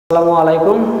আসসালামু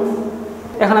আলাইকুম।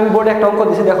 এখন আমি বোর্ডে একটা অঙ্ক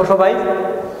দিয়েছি, দেখো সবাই।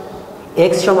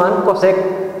 x সমান cosec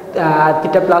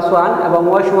থিটা প্লাস 1 এবং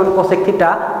y সমান cosec থিটা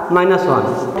মাইনাস 1।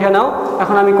 ঠিক নাও,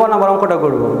 এখন আমি ক নাম্বার অঙ্কটা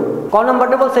করব। ক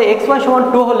নাম্বারটা বলছে xy সমান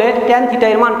 2 হলে tan থিটা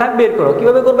এর মানটা বের করো।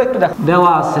 কিভাবে করব একটু দেখো।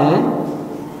 দেওয়া আছে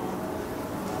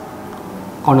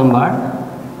ক নাম্বার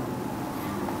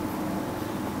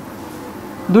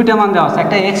দুইটা মান দেওয়া আছে,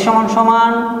 একটা x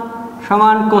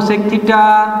সমান cosec থিটা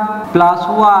প্লাস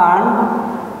 1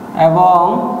 এবং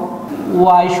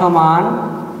y সমান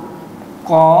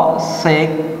cosec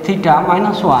থিটা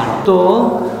মাইনাস 1। তো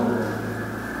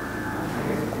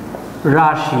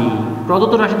রাশি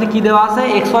প্রদত্ত রাশিতে কি দেওয়া আছে?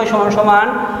 xy সমান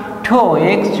 2,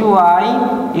 xy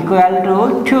ইকুয়াল টু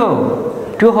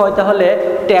 2 হয়, তাহলে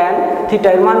tan থিটা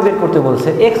এর মান বের করতে বলছে।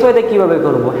 xy তে কিভাবে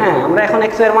করব? হ্যাঁ, আমরা এখন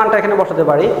xy এর মানটা এখানে বসাতে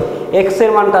পারি। x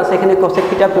এর মানটা আছে এখানে cosec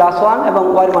থিটা প্লাস 1 এবং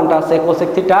y এর মানটা আছে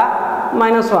cosec থিটা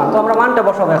মাইনাস 1। তো আমরা মানটা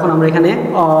বসাবো এখন আমরা এখানে।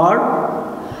 আর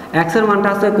x এর মানটা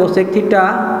আছে cosec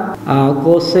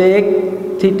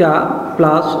থিটা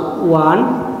প্লাস 1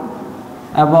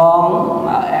 এবং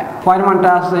y এর মানটা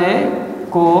আছে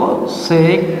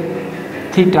cosec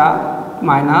থিটা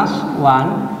মাইনাস 1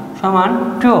 সমান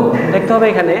 2। দেখতে হবে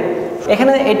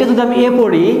এখানে এটা যদি আমি a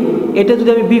পড়ি, এটা যদি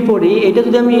আমি b পড়ি, এটা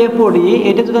যদি আমি a পড়ি,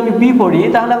 এটা যদি আমি b পড়ি,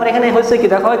 তাহলে আমার এখানে হচ্ছে কি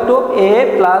দেখো একটু a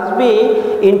plus b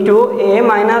into a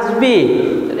minus b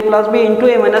plus b into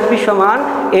a minus b সমান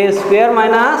a square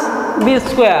minus b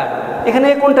square. এখানে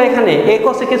কোনটা? এখানে a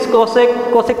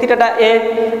cosec থিটাটা a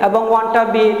এবং 1টা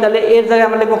b, তাহলে এর জায়গায়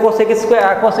আমরা লিখব cosec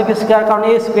স্কোয়ার কারণ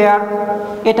a স্কোয়ার।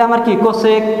 এটা আমার কি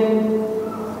cosec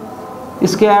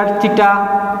square theta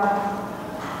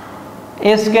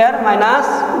a square minus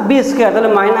b square,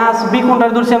 তাহলে মাইনাস b কোনটা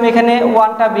ধরছি আমি এখানে?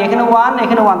 1টা b, এখানে 1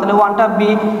 এখানে 1, তাহলে 1টা b।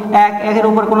 একের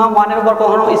উপর কোনো 1 এর উপর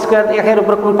কখনো স্কোয়ার একের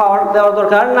উপর কোনো পাওয়ার দেওয়ার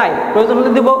দরকার নাই। প্রয়োজন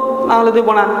হলে দিব, না হলে দিব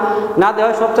না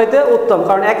দেওয়া সবচাইতে উত্তম,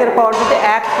 কারণ একের পাওয়ার যদি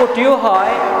 1 কোটিও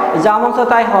হয়, যা মন চায়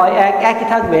তাই হয়, একই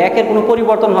থাকবে, একের কোনো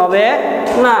পরিবর্তন হবে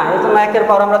না। এজন্য একের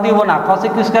পাওয়ার আমরা দিব না।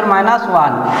 cosec স্কোয়ার মাইনাস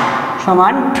 1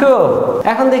 সমান 2।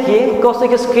 এখন দেখি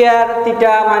cosec স্কোয়ার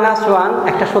থিটা মাইনাস 1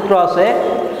 একটা সূত্র আছে,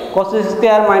 cos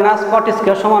square minus cot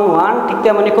square সমান 1। ঠিক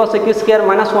তেমনি cosec স্কোয়ার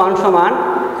মাইনাস 1 সমান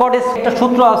cot স্কোয়ার। একটা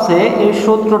সূত্র আছে, এই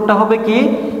সূত্রটা হবে কি?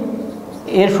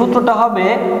 এর সূত্রটা হবে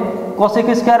cosec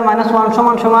স্কোয়ার মাইনাস 1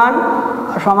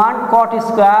 সমান cot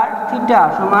স্কোয়ার থিটা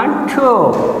সমান 2।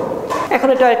 এখন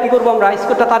এটা কি করবো? আমরা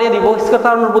স্কোয়ারটা তাড়িয়ে দিব। স্কোয়ার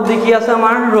তাড়ানোর বুদ্ধি কি আছে?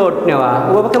 আমার রোড নেওয়া।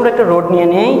 ওভাবে আমরা একটা রোড নিয়ে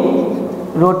নেই,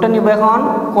 রোডটা নিব এখন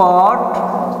cot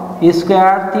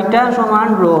স্কোয়ার থিটা সমান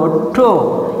রোড 2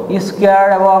 স্কোয়ার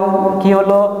এবং কি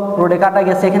হলো রোডে কাটা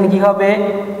গেছে, এখানে কি হবে?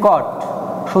 cot,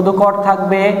 শুধু cot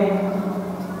থাকবে,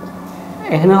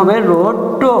 এখানে হবে রোড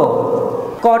 2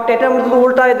 cot। এটা আমরা যদি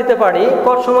উল্টায় দিতে পারি,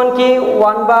 cot সমান কি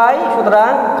 1/,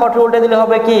 সুতরাং cot উল্টে দিলে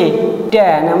হবে কি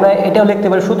tan। আমরা এটাও লিখতে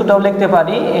পারি, সূত্রটাও লিখতে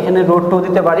পারি, এখানে রোড 2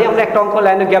 দিতে পারি। আমরা একটা অঙ্ক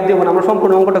লাইনে গ্যাপ দিব না, আমরা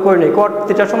সম্পূর্ণ অঙ্কটা করে নিই। cot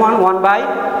থিটা সমান 1/,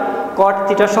 cot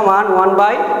থিটা সমান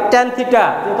 1/tan থিটা।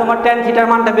 যেহেতু আমার tan থিটার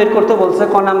মানটা বের করতে বলছে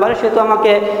ক নাম্বারে, সেহেতু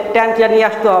আমাকে tan থিটা নিয়ে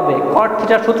আসতে হবে। cot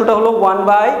থিটার সূত্রটা হলো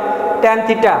 1/tan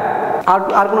থিটা।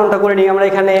 আর কোনটা করে নিই আমরা,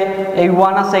 এখানে এই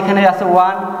 1 আছে, এখানে আছে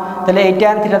 1, তাহলে এই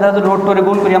tan থিটা দ্বারা যদি রোড 2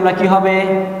 গুণ করি আমরা কি হবে?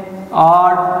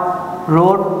 আর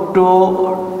রোড 2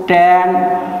 tan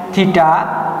থিটা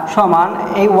সমান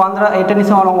এই 1 দ্বারা, এটা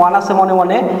নিচে 1 আছে মনে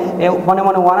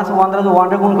 1 আছে, 1 দ্বারা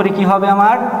 1 গুণ করি কি হবে?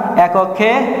 আমার এক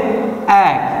অক্ষে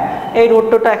 1। এই রোড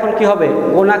 2টা এখন কি হবে?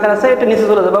 গুণাকার আছে, এটা নিচে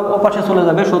চলে যাবে, ওপাশে চলে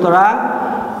যাবে। সুতরাং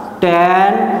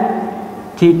tan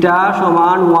থিটা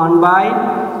সমান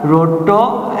 1/রোড 2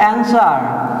 অ্যান্সার।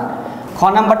 খ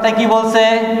নাম্বারটা কি বলছে?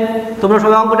 তোমরা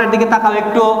সবাই অঙ্কটার দিকে তাকাও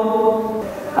একটু,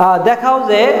 দেখাও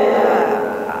যে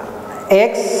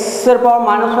x এর পাওয়ার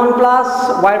 -1 প্লাস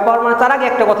y এর পাওয়ার, মানে তার আগে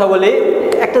একটা কথা বলি,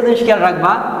 একটা জিনিস খেয়াল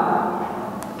রাখবা,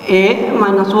 a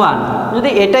 -1 যদি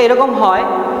এটা এরকম হয়,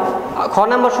 খ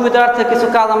নাম্বার সুবিধার্থে কিছু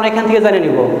কাজ আমরা এখান থেকে জানিয়ে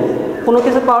নিব। কোনো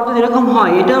কিছু পাওয়ার যদি এরকম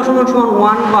হয়, এটাও সমান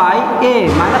 1/a,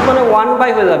 মাইনাস মানে 1/,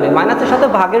 হয়ে যাবে মাইনাসের সাথে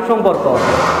ভাগের সম্পর্ক,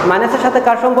 মাইনাসের সাথে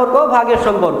কার সম্পর্ক? ভাগের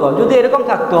সম্পর্ক। যদি এরকম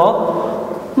থাকতো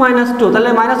 -2, তাহলে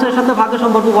মাইনাসের সাথে ভাগের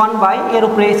সম্পর্ক 1/, এর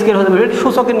উপরে স্কয়ার হয়ে যাবে,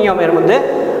 সূচকের নিয়মের মধ্যে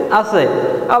আছে।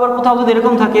 আবার কোথাও যদি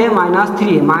এরকম থাকে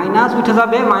 -3, মাইনাস উঠে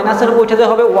যাবে, মাইনাসের উঠে যাবে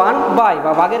হবে 1/,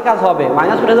 বা ভাগের কাজ হবে।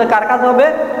 মাইনাস উঠে যাবে, কার কাজ হবে?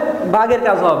 ভাগের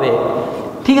কাজ হবে।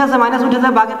 ঠিক আছে, মাইনাস উঠে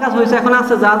যায়, ভাগের কাজ হয়েছে, এখন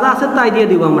আছে যা আছে তাই দিয়ে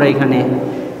দিব আমরা এখানে।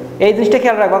 এই জিনিসটা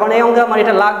খেয়াল রাখবো, কারণ এই অঙ্কে আমার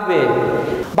এটা লাগবে।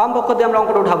 বাম পক্ষ দিয়ে আমরা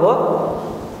অঙ্কটা উঠাবো।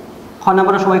 খ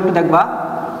নাম্বারে সবাই একটু দেখবা,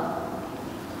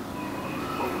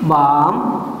 বাম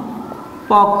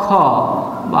পক্ষ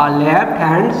বা লেফট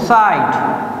হ্যান্ড সাইড,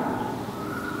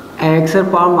 x এর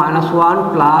পাওয়ার -1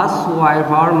 প্লাস y এর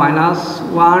পাওয়ার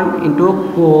 -1 ইন্টু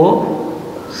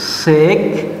cosec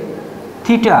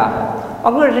থিটা।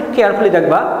 আপনারা একটু কেয়ারফুলি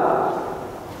দেখবা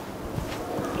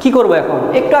কি করবো এখন।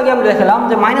 একটু আগে আমরা দেখালাম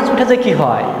যে মাইনাস উঠে যায় কি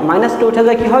হয়, মাইনাসটা উঠে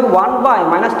যায় কি হয় 1 বাই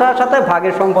মাইনাসটার সাথে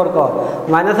ভাগের সম্পর্ক,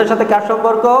 মাইনাসের সাথে কার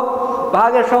সম্পর্ক,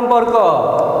 ভাগের সম্পর্ক,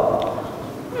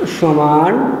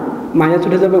 সমান মাইনাস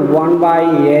উঠে যাবে 1 by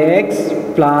x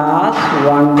plus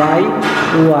 1 by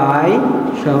Y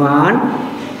সমান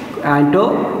ইন্টু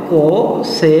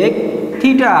কোসেক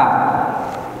থিটা।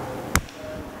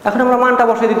 এখন আমরা মানটা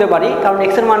বসিয়ে দিতে পারি, কারণ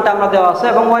এক্স এর মানটা আমরা দেওয়া আছে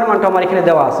এবং ওয়াই এর মানটা আমার এখানে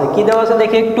দেওয়া আছে। কি দেওয়া আছে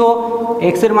দেখে একটু,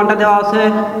 এক্স এর মানটা দেওয়া আছে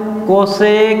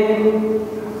কোসেক,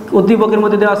 উদ্দীপকের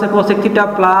মধ্যে দেওয়া আছে কোসেক থিটা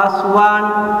প্লাস 1,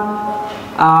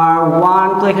 আর 1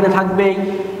 তো এখানে থাকবেই,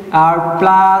 আর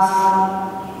প্লাস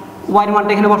ওয়াই এর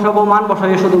মানটা এখানে বসাবো, মান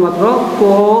বসাবো শুধুমাত্র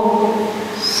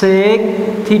কোসেক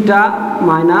থিটা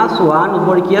মাইনাস 1,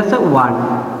 উপরে কি আছে 1,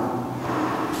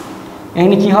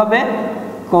 এখানে কি হবে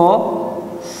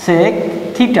কোসেক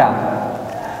থিটা।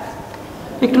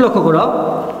 একটু লক্ষ্য করো,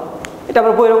 এটা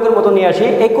আমরা বই অঙ্কের মতো নিয়ে আসি।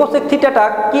 এই কোসেক থিটাটা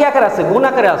কি আকারে আছে, গুণ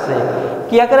আকারে আছে।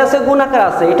 কি আকারে আছে, গুণ আকারে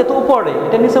আছে। এটা তো উপরে,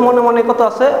 এটা নিচে মনে মনে কত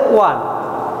আছে 1,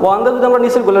 1 দিয়ে যদি আমরা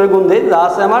নিচের গুলোর গুণ দিই যা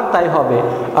আছে আমার তাই হবে।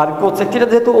 আর কোসেক থিটা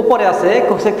যেহেতু উপরে আছে,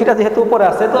 কোসেক থিটা যেহেতু উপরে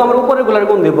আছে তো আমরা উপরের গুলোর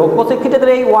গুণ দিব। কোসেক থিটা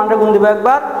দ্বারা এই 1 রে গুণ দিব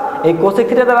একবার, এই কোসেক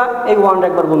থিটা দ্বারা এই 1 রে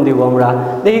একবার গুণ দিব। আমরা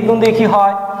দেখি গুণ দিয়ে কি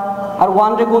হয়, আর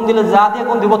 1 রে গুণ দিলে যা দিয়ে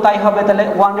গুণ দিব তাই হবে। তাহলে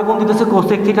 1 রে গুণ দিতেছে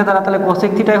কোসেক থিটা দ্বারা, তাহলে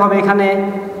কোসেক থিটাই হবে এখানে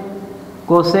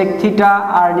কোসেক থিটা,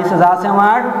 আর নিচে যা আছে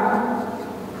আমার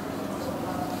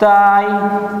তাই,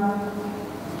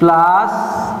 প্লাস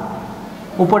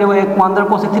উপরে ওই 1 দ্বারা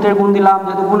কোসেক থিটার গুণ দিলাম,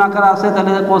 যেহেতু গুণ আকার আছে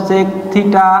তাহলে কোসেক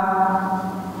থিটা,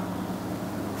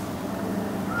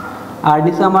 আর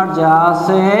নিচে আমার যা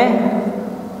আছে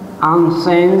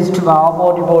আনচেঞ্জড বা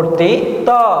অপরিবর্তিত।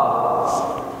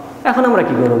 এখন আমরা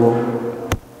কি করব,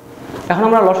 এখন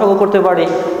আমরা লসাগু করতে পারি।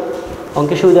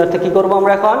 অঙ্কের সুবিধার্থে কি করব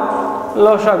আমরা এখন,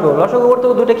 লসাগু করতে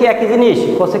দুটো কি একই জিনিস,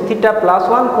 cosec theta plus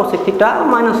 1 cosec theta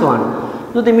minus 1।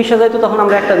 যদি মিশে যায় তো তখন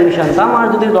আমরা একটা জিনিস আনতাম, আর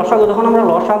যদি লসাগু তখন আমরা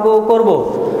লসাগু করব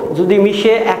যদি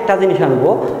মিশে একটা জিনিস আনবো,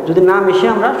 যদি না মিশে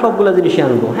আমরা সবগুলো জিনিসই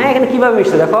আনবো। হ্যাঁ, এখানে কীভাবে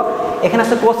মিশছে দেখো, এখানে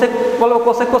আছে কোসেক, বলো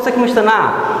কোসেক কোসেক মিশছে না,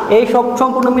 এই সব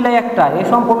সম্পূর্ণ মিলাই একটা, এই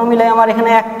সম্পূর্ণ মিলাই আমার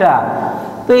এখানে একটা।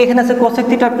 তো এখানে আছে কোসেক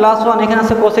থিটা প্লাস 1, এখানে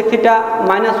আছে কোসেক থিটা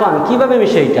মাইনাস 1। কীভাবে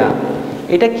মিশে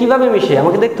এটা কীভাবে মিশে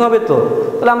আমাকে দেখতে হবে। তো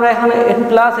তাহলে আমরা এখানে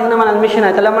প্লাস এখানে মানে মিশে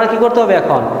নাই, তাহলে আমরা কি করতে হবে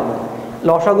এখন,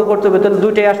 লসাগু করতে হবে। তাহলে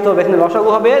দুইটাই আসতে হবে, এখানে লসাগু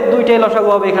হবে, দুইটাই লসাগু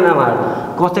হবে এখানে আমার,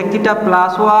 cosec theta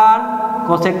plus 1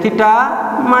 cosec theta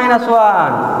minus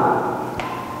 1।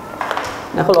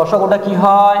 দেখো লসাগুটা কি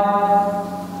হয়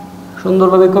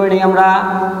সুন্দরভাবে করে নিই আমরা,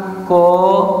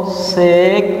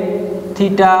 cosec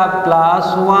theta plus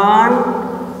 1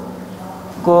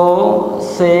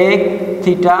 cosec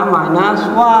theta minus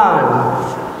 1।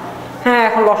 হ্যাঁ,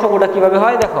 এখন লসাগুটা কিভাবে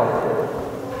হয় দেখো,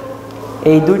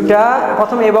 এই দুইটা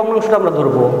প্রথমে এই ভগ্নাংশটা আমরা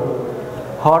ধরবো,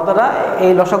 হর দ্বারা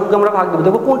এই লসাগুকে আমরা ভাগ দেবো।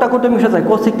 দেখো কোনটা কোনটা মিশে যায়,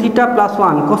 cosec theta plus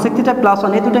 1 cosec theta plus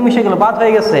 1, এই দুটো মিশে গেল, বাদ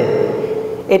হয়ে গেছে।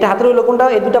 এটা হাতে রইলো কোনটা,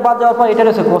 এই দুটা বাদ যাওয়ার পর এটা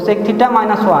রয়েছে কোসেক থিটা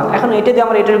মাইনাস 1। এখন এটা দিয়ে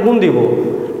আমরা এটার গুণ দিব,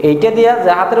 এইটা দিয়ে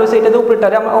যা হাতে রয়েছে এটা দিয়ে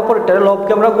উপরেরটারে আমরা উপরেরটারে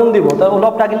লবকে আমরা গুণ দিব। তাহলে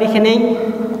লবটাকে লিখে নেই,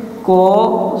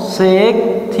 কোসেক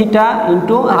থিটা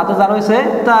ইন্টু হাতে যা রয়েছে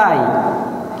তাই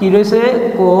কি রয়েছে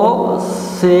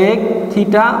কোসেক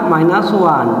থিটা মাইনাস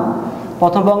 1।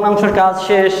 প্রথম ভগ্নাংশের কাজ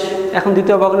শেষ, এখন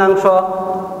দ্বিতীয় ভগ্নাংশ,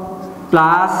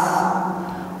 প্লাস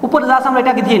উপরে যা আছে আমরা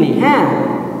এটাকে দিয়ে নিই। হ্যাঁ,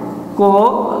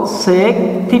 কোসেক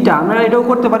থিটা আমরা এটাও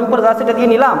করতে পারি, উপরে যা আছে এটা দিয়ে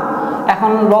নিলাম।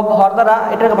 এখন লব হর দ্বারা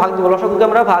এটাকে ভাগ দিব, লসাগুকে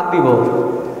আমরা ভাগ দিব,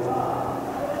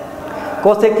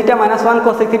 cosec theta minus 1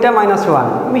 cosec theta minus 1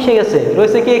 মিশে গেছে।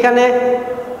 রয়েছে কি এখানে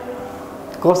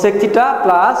cosec theta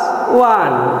plus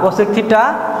 1 cosec theta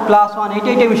plus 1,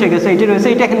 এটা মিশে গেছে, এটা রয়েছে,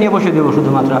 এটা এখানে নিয়ে বসে দেবো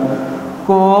শুধুমাত্র,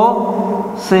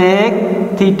 কোসেক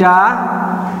থিটা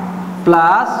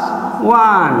প্লাস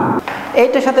 1।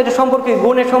 এইটার সাথে এটা সম্পর্ক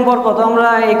গুণের সম্পর্ক, তো আমরা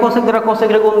এই কোসেক দ্বারা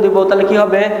কোসেকের গুণ দিব, তাহলে কি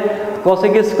হবে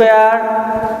কোসেক স্কোয়ার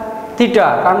থিটা,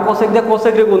 কারণ কোসেক দিয়ে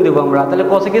কোসেকের গুণ দিব আমরা, তাহলে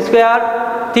কোসেক স্কোয়ার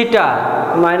থিটা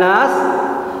মাইনাস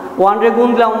 1 রে গুণ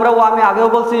দিলাম আমরা, আমি আগেও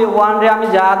বলছি 1 রে আমি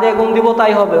যা দিয়ে গুণ দিব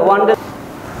তাই হবে, 1 রে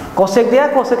কোসেক দিয়ে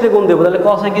কোসেকের গুণ দেবো, তাহলে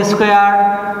কোসেক স্কোয়ার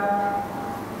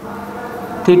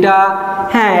থিটা।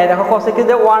 হ্যাঁ দেখো কোসেক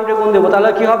দিয়ে 1 রে গুণ দেবো, তাহলে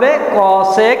কি হবে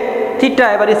কোসেক থিটা,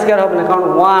 এবার স্কোয়ার হবে না কারণ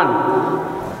 1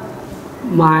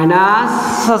 মাইনাস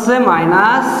আছে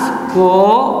মাইনাস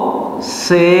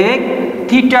কোসেক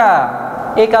থিটা।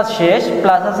 এই কাজ শেষ,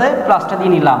 প্লাস আছে প্লাসটা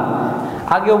দিয়ে নিলাম।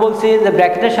 আগেও বলছি যে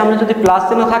ব্র্যাকেটের সামনে যদি প্লাস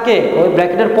চিহ্ন থাকে ওই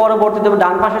ব্র্যাকেটের পরবর্তীতে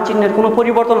ডান পাশের চিহ্নের কোনো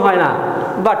পরিবর্তন হয় না,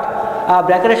 বাট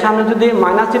ব্র্যাকেটের সামনে যদি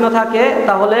মাইনাস চিহ্ন থাকে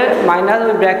তাহলে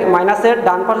মাইনাসের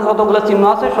ডান পাশে যতগুলো চিহ্ন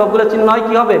আছে সবগুলো চিহ্ন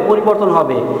কি হবে, পরিবর্তন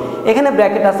হবে। এখানে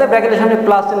ব্র্যাকেট আছে, ব্র্যাকেটের সামনে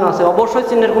প্লাস চিহ্ন আছে, অবশ্যই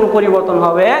চিহ্নের কোনো পরিবর্তন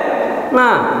হবে না।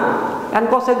 এখন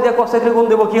কোসেক দিয়ে কোসেকের গুণ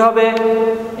দেবো, কি হবে?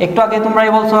 একটু আগে তোমরাই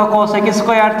বলছো কোসেক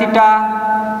স্কয়ার থিটা,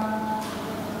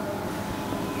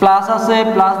 প্লাস আছে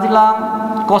প্লাস দিলাম,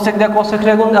 কোসেক দিয়ে কোসেকের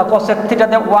গুণ, কোসেক থিটা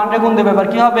দিয়ে 1 রে গুণ দেবে, এবার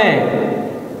কি হবে?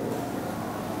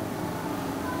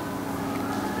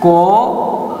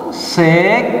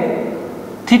 Cosec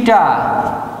theta.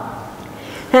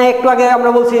 হ্যাঁ, একটু আগে আমরা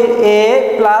বলছি a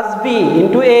plus B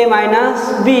into A minus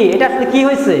B, এটা আসলে কি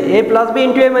হয়েছে? a plus B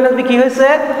into A minus B কি হয়েছে?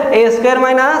 এ স্কোয়ার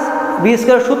মাইনাস বি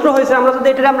স্কোয়ার সূত্র হয়েছে। আমরা যদি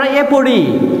এটা আমরা এ পড়ি,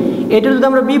 এটা যদি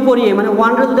আমরা বি পড়ি, মানে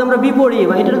 1 রে যদি আমরা বি পড়ি,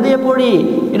 বা এটা যদি এ পড়ি,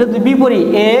 এটা যদি বি পড়ি,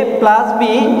 এ plus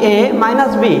B A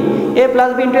minus B, A plus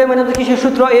B into A minus B কিসের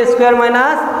সূত্র? এ স্কোয়ার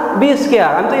মাইনাস বি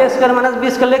স্কোয়ার। আমি তো এ স্কোয়ার মাইনাস বি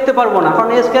স্কোয়ার লিখতে পারবো না, কারণ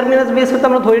এ স্কোয়ার মাইনাস বি স্কোয়ার তো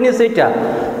আমরা ধরে নিয়েছি এটা।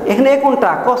 এখানে এ কোনটা?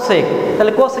 কোসেক,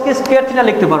 তাহলে কোসেক স্কোয়ার থিটা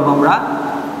লিখতে পারবো আমরা,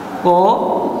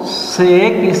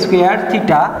 cosec square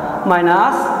theta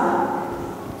minus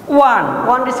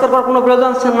 1 square করার কোনো প্রয়োজন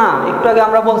আছে না। একটু আগে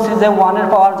আমরা বলছি যে 1 এর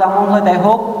পাওয়ার যেমন হয় তাই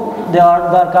হোক, দেওয়ার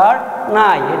দরকার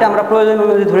নাই, এটা আমরা প্রয়োজন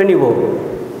অনুযায়ী ধরে নিব।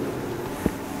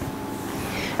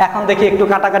 এখন দেখি একটু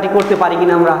কাটাকাটি করতে পারি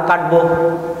কিনা, আমরা কাটবো।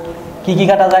 কি কি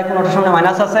কাটা যায়? কোনোটার সামনে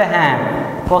মাইনাস আছে, হ্যাঁ,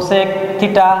 কোসেক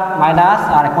থিটা মাইনাস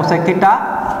আর cosec theta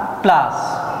plus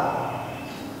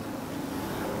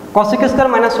cosec square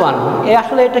minus 1। এই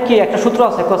আসলে এটা কি একটা সূত্র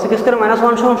আছে, কোসেক স্কয়ার মাইনাস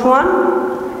 1 সমান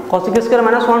কোসেক স্কয়ার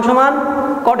মাইনাস 1 সমান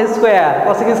কট স্কয়ার।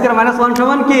 কোসেক স্কয়ার মাইনাস 1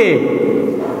 সমান কি?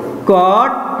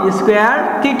 কট স্কয়ার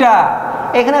থিটা।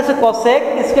 এখানে আছে কোসেক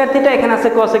স্কয়ার থিটা, এখানে আছে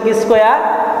কোসেক স্কয়ার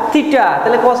থিটা।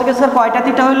 তাহলে কোসেক স্কয়ার কয়টা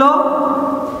থিটা হইলো?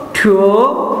 2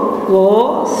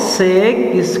 কোসেক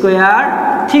স্কয়ার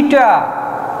থিটা।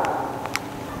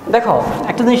 দেখো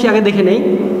একটা জিনিস আগে দেখে নেই,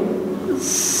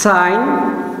 সাইন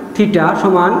থিটা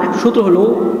সমান সূত্র হলো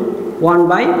 1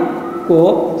 বাই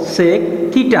কোসেক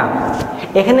থিটা।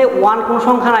 এখানে 1 কোনো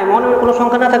সংখ্যা নাই, মনে কোনো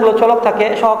সংখ্যা না থাকলেও চলক থাকে,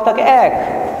 সহগ থাকে 1,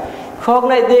 সহগ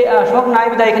নাই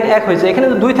বিধায় এখানে 1 হয়েছে। এখানে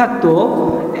যদি 2 থাকতো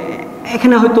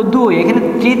এখানে হয়তো 2, এখানে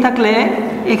 3 থাকলে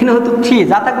এখানে হয়তো 3,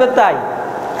 যা থাকবে তাই।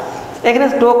 এখানে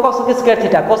টো cosec square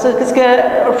theta, cosec square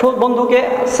বন্ধুকে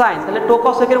সাইন, তাহলে টো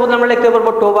কোসেকের বদলে আমরা লিখতে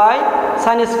পারবো টো by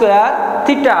sine square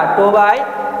theta, to by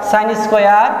sine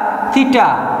square theta.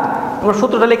 আমরা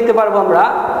সূত্রটা লিখতে পারবো আমরা,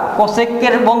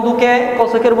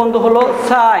 কোসেকের বন্ধু হলো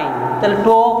সাইন, তাহলে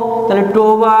টো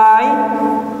বাই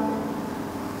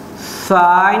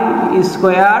সাইন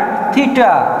স্কয়ার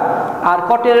থিটা। আর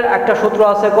কটের একটা সূত্র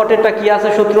আছে, কটেরটা কি আছে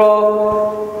সূত্র?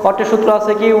 কটের সূত্র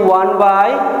আছে কি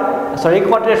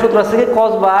কটের সূত্র আছে কি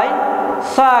কস by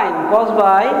sine,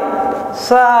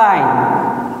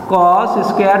 cos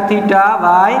square theta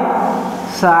by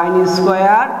sine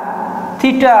square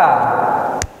theta,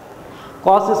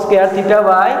 cos square theta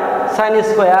by sine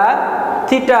square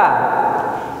theta.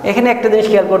 এখানে একটা জিনিস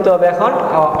খেয়াল করতে হবে, এখন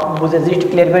বুঝে জিনিস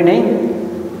ক্লিয়ার করে নেই।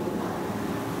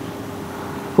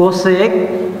 কোসেক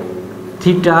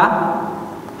থিটা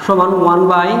সমান 1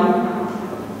 বাই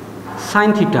সাইন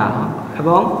থিটা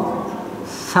এবং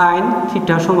সাইন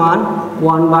থিটা সমান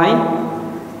 1 by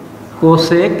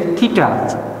cosec theta.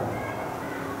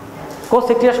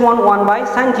 Cosec theta সমান 1 বাই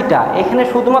সাইন থিটা। এখানে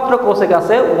শুধুমাত্র কোসেক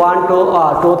আছে, 1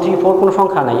 2 3 4 কোনো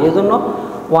সংখ্যা নাই, এই জন্য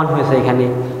 1 হয়েছে। এখানে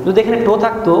যদি এখানে 2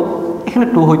 থাকতো এখানে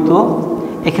 2 হইতো,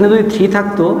 এখানে যদি 3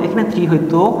 থাকতো এখানে 3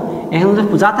 হইতো, এখানে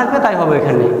যা থাকবে তাই হবে।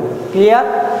 এখানে ক্লিয়ার?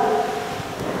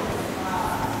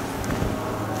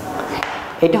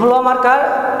 এটা হলো আমার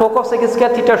টো কোসেক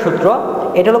স্কয়ার থিটার সূত্র,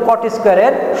 এটা হলো কট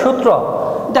স্কয়ারের সূত্র।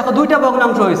 দেখো দুইটা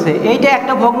ভগ্নাংশ হয়েছে, এইটা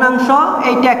একটা ভগ্নাংশ,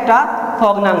 এইটা একটা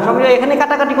ভগ্নাংশ। আমরা এখানে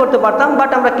কাটাকাটি করতে পারতাম,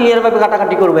 বাট আমরা ক্লিয়ারভাবে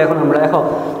কাটাকাটি করবো এখন আমরা। এখন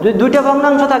যদি দুইটা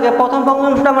ভগ্নাংশ থাকে, প্রথম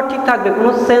ভগ্নাংশটা আমার ঠিক থাকবে,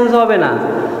 কোনো চেঞ্জ হবে না,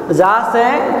 যা আছে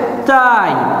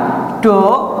তাই। টো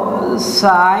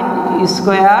সাইন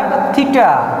স্কয়ার থিটা,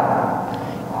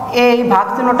 এই ভাগ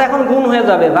চিহ্নটা এখন গুণ হয়ে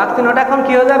যাবে, ভাগ চিহ্নটা এখন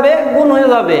কি হয়ে যাবে? গুণ হয়ে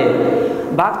যাবে।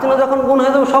 ভাগ চিহ্ন যখন গুণ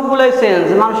হয়ে যাবে সবগুলোই চেঞ্জ।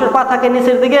 মানুষের পা থাকে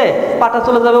নিচের দিকে, পাটা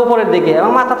চলে যাবে উপরের দিকে,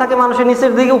 এবং মাথা থাকে মানুষের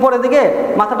নিচের দিকে উপরের দিকে,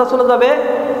 মাথাটা চলে যাবে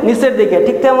নিচের দিকে।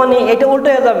 ঠিক তেমনি এটা উল্টে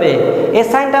হয়ে যাবে, এই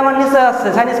সাইনটা আমার নিচে আছে,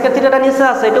 সাইন স্কয়ার থিটাটা নিচে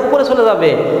আছে, এটা উপরে চলে যাবে,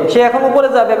 সে এখন উপরে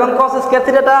যাবে, এবং কস স্কয়ার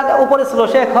থিটাটা উপরে ছিল,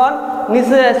 সে এখন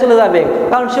নিচে চলে যাবে,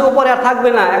 কারণ সে উপরে আর থাকবে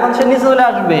না, এখন সে নিচে চলে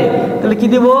আসবে। তাহলে কি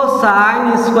দিব? সাইন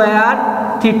স্কয়ার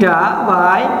থিটা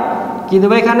বাই কি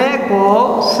দেবো এখানে?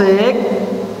 Cosec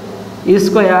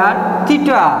square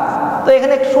theta. তো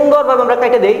এখানে সুন্দরভাবে আমরা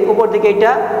কেটে দেই, উপর দিকে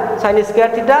এটা সাইন স্কয়ার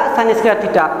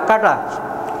থিটা কাটা।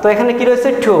 তো এখানে কি রয়েছে?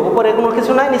 2, উপরে কোনো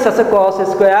কিছু নাই, নিচে আছে কস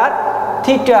square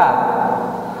theta,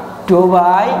 2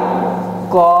 by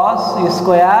cos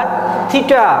square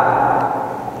theta.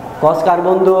 cos কার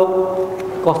বন্ধু?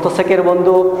 cos তো সেকের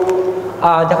বন্ধু।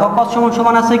 দেখো cos সমান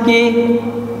সমান আছে কি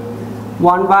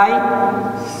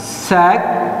 1/sec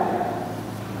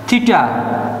থিটা,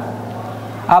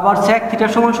 আবার sec থিটা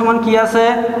সমান সমান কি আছে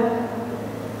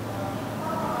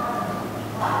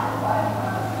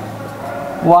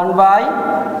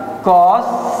 1/cos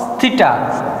থিটা।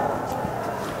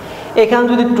 এখানে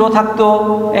যদি টো থাকতো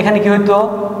এখানে কি হইতো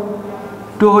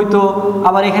টু হইতো,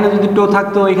 আবার এখানে যদি টো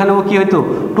থাকতো এখানেও কি হইতো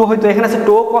টু হইতো। এখানে আছে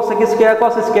টো cos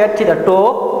স্কয়ার থিটা, টো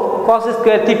cos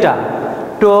স্কয়ার থিটা,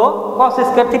 টো cos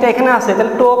স্কয়ার থিটা এখানে আছে,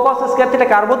 তাহলে টো cos স্কয়ার থিটা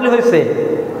কার বদলে হয়েছে?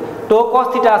 টো cos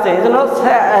থিটা আছে, এজন্য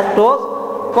টো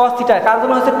cos থিটা কার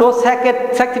জন্য হয়েছে? টো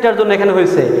sec থিটার জন্য এখানে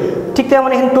হয়েছে। ঠিক তেমন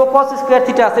এখানে টো cos স্কয়ার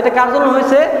থিটা আছে, এটা কার জন্য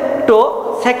হয়েছে? টো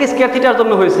sec স্কয়ার থিটার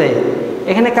জন্য হয়েছে।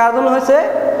 এখানে কার জন্য হয়েছে?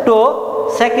 টো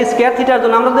sec স্কয়ার থিটার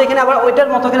জন্য। আমরা তো এখানে আবার ওইটার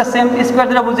মতো করে সেম স্কয়ার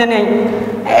থিটা বুঝে নেই,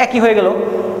 একই হয়ে গেল।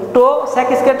 টো sec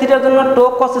স্কয়ার থিটার জন্য টো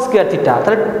cos স্কয়ার থিটা,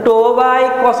 তাহলে টো বাই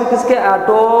cos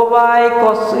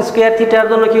স্কয়ার থিটার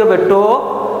জন্য কি হবে? টো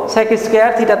sec স্কয়ার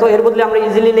থিটা। তো এর বদলে আমরা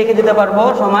ইজিলি লিখে দিতে পারবো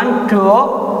সমান টো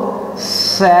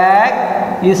sec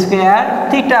স্কয়ার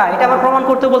থিটা। এটা আবার প্রমাণ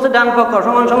করতে বলছে ডান পক্ষ,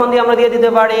 সমান সমান দিয়ে আমরা দিয়ে দিতে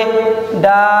পারি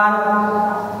ডান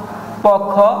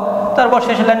পক্ষ। তারপর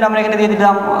শেষের লাইনটা আমরা এখানে দিয়ে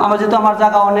দিলাম। আমার যেহেতু আমার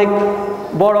জায়গা অনেক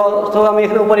বড়, তো আমি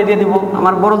এখানে উপরে দিয়ে দিব।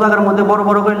 আমার বড় জায়গার মধ্যে বড়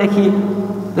বড় করে লিখি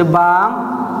বাম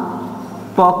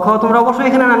পক্ষ, তোমরা অবশ্যই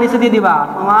এখানে না নিচে দিয়ে দিবা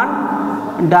সমান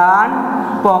ডান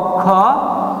পক্ষ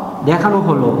দেখানো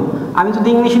হলো। আমি যদি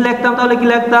ইংলিশে লিখতাম তাহলে কি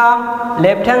লিখতাম?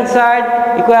 Left hand side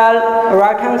equal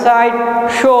right hand side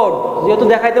showed. যেহেতু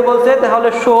দেখাইতে বলছে তাহলে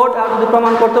শোড, আর যদি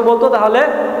প্রমাণ করতে বলতো তাহলে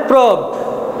প্রুভড।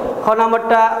 খ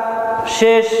নাম্বারটা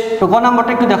শেষ। তো গ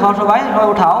নাম্বারটা একটু দেখাও সবাই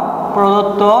উঠাও।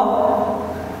 প্রদত্ত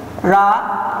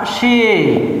রাশি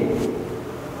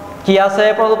কি আছে?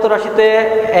 প্রদত্ত রাশিতে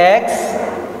x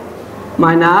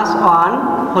minus 1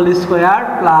 whole square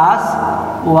plus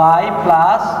y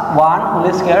plus 1 whole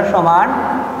square সমান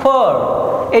 4,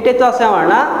 এটাই তো আছে আমার,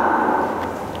 না?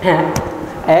 হ্যাঁ,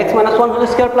 x minus 1 whole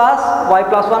square plus y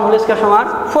plus 1 whole square সমান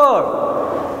 4।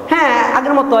 হ্যাঁ,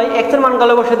 আগের মতোই x এর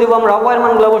মানগুলো বসে দিব আমরা, y এর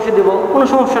মানগুলো বসে দিব, কোনো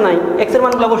সমস্যা নাই। x এর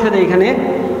মানগুলো বসে দিই। এখানে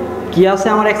কি আছে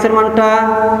আমার x এর মানটা?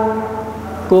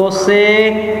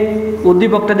 কোসেক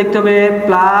উদ্দীপকটা দেখতে হবে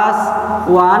প্লাস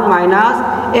 1 মাইনাস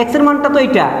x এর মানটা তো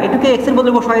এইটা, এটাকে x এর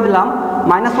বদলে বসাই দিলাম।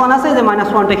 মাইনাস 1 আছে, যে মাইনাস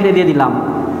 1টা এখানে দিয়ে দিলাম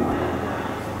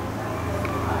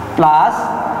প্লাস,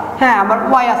 হ্যাঁ আবার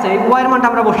y আছে, y এর মানটা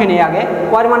আমরা বসিয়ে নিই আগে।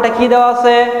 y এর মানটা কি দেওয়া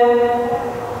আছে?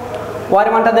 y এর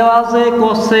মানটা দেওয়া আছে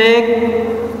কোসেক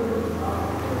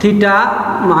থিটা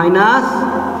মাইনাস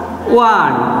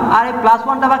 1, আর এই প্লাস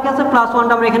 1টা বাকি আছে, প্লাস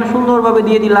 1টা আমরা এখানে সুন্দরভাবে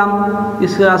দিয়ে দিলাম,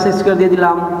 স্কয়ার আছে স্কয়ার দিয়ে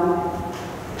দিলাম।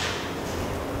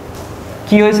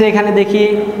 কি হয়েছে এখানে দেখি,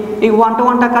 এই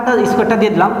 1টা কাটা স্কয়ারটা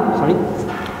দিয়ে দিলাম, সরি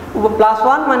প্লাস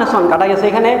 1 মাইনাস 1 কাটা গেছে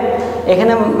এখানে,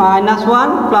 এখানে মাইনাস 1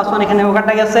 প্লাস 1 এখানে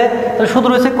কাটা গেছে, তাহলে শুধু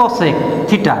রয়েছে কোসেক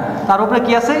থিটা, তার উপরে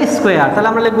কি আছে? স্কয়ার। তাহলে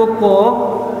আমরা লিখব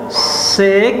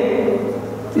কোসেক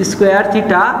স্কয়ার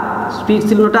থিটা,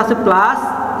 চিহ্নটা আছে প্লাস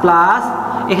প্লাস,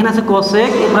 এখানে আছে কোসেক,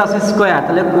 এরপর আছে স্কয়ার,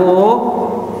 তাহলে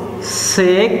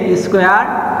কোসেক স্কয়ার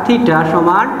থিটা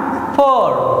সমান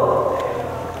 4।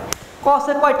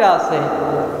 কোসেক কয়টা আছে?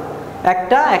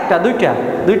 একটা দুইটা,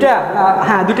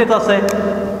 হ্যাঁ দুইটা তো আছে,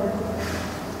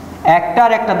 একটা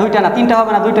আর একটা, দুইটা না, তিনটা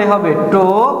হবে না, দুইটাই হবে। Two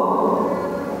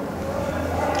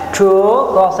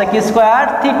cosec square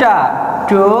theta,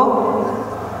 two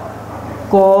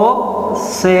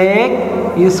cosec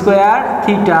square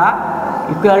theta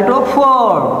equal to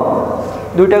 4।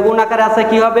 দুইটা গুণ আকারে আছে,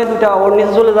 কি হবে? দুইটা ওর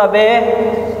নিচে চলে যাবে,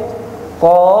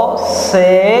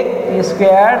 কোসেক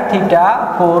স্কয়ার থিটা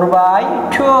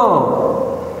 4/2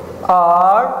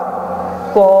 আর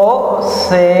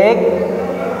কোসেক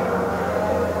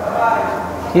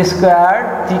স্কয়ার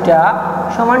থিটা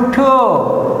সমান 2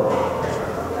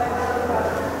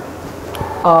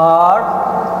 আর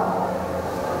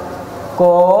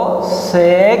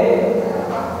কোসেক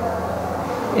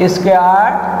স্কয়ার,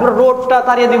 রোডটা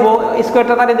তাড়িয়ে দিব,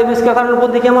 স্কয়ারটা তাড়িয়ে দেবো, স্কয়ার তাড়ানোর উপর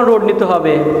দিকে আমার রোড নিতে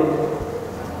হবে।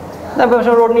 তারপর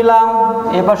পাশে রোড নিলাম,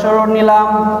 এ পাশে রোড নিলাম,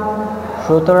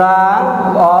 সুতরাং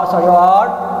অর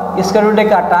স্কয়ার রুটে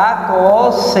কাটা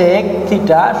কোসেক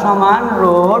থিটা সমান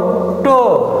রোড 2।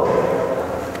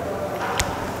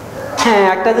 হ্যাঁ,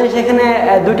 একটা জিনিস এখানে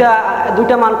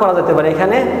দুইটা মান করা যেতে পারে।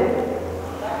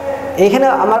 এখানে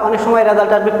আমার অনেক সময়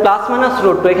রেজাল্ট আসবে plus minus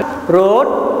road 2, road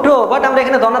 2 true, but আমরা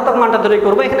এখানে ধনাত্মক মানটা ধরে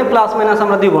করবো, এখানে প্লাস মাইনাস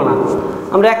আমরা দিব না,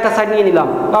 আমরা একটা সাইড নিয়ে নিলাম।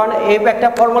 কারণ এই একটা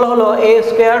ফর্মুলা হলো a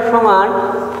স্কোয়ার সমান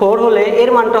 4 হলে এর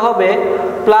মানটা হবে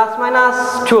প্লাস মাইনাস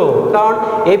 2, কারণ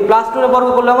এই প্লাস 2 এর বর্গ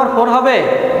করলে আমার 4 হবে,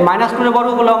 মাইনাস 2 এর বর্গ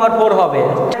করলে আমার 4 হবে।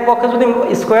 এক পক্ষে যদি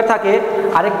স্কোয়ার থাকে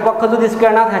আরেক পক্ষে যদি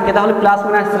স্কোয়ার না থাকে তাহলে প্লাস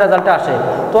মাইনাস রেজাল্টটা আসে।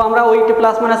 তো আমরা ওইটা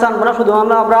প্লাস মাইনাস আনবো না,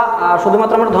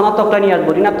 শুধুমাত্র আমরা ধনাত্মকটা নিয়ে আসবো,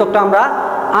 ঋণাত্মকটা আমরা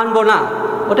আনবো না।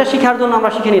 ওটা শেখার জন্য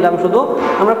আমরা শিখে নিলাম, শুধু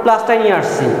আমরা প্লাসটাই নিয়ে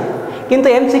আসছি। কিন্তু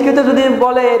এমসিকিউতে যদি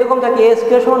বলে এরকম থাকে a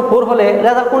স্কোয়ার সমান 4 হলে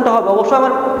রেজাল্ট কোনটা হবে? অবশ্যই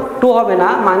আমার 2 হবে না,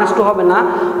 মাইনাস 2 হবে না,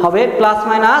 হবে প্লাস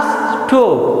মাইনাস 2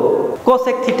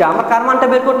 কোসেক থিটা। আমার কার মানটা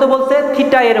বের করতে বলছে?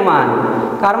 থিটা এর মান।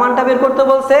 কার মানটা বের করতে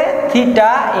বলছে? থিটা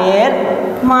এর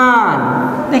মান।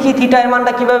 দেখি থিটা এর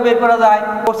মানটা কিভাবে বের করা যায়।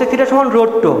 কোসেক থিটা সমান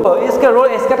 √2।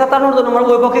 স্কয়ারটা টানানোর জন্য আমরা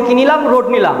ওই পক্ষে কি নিলাম? রোড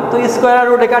নিলাম। তো স্কয়ার আর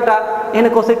রোডে কাটা, এখানে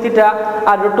কোসেক থিটা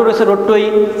আর √2 রয়েছে, √2ই।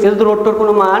 যেহেতু √2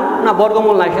 কোনো মান না,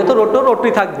 বর্গমূল নাই, সেহেতু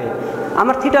 √2 থাকবে।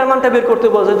 আমার থিটার মানটা বের করতে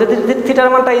বলছে, যে থিটার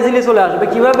মানটা ইজিলি চলে আসবে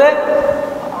কিভাবে?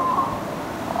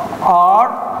 অর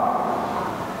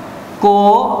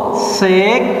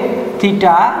কোসেক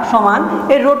থিটা সমান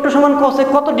এই √2 সমান কোসেক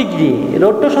কত ডিগ্রি?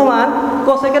 √2 সমান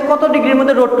কোসেকের কত ডিগ্রির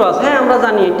মধ্যে √2 আছে? হ্যাঁ, আমরা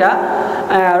জানি এটা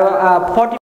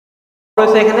 40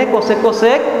 রয়েছে এখানে।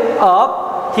 কোসেক অফ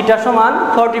থিটা সমান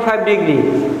 45 ডিগ্রি।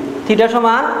 থিটা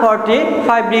সমান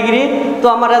 45 ডিগ্রি। তো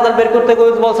আমার রেজাল্ট বের করতে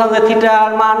বলছেন যে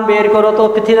থিটার মান বের করো, তো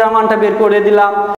থিটার মানটা বের করে দিলাম।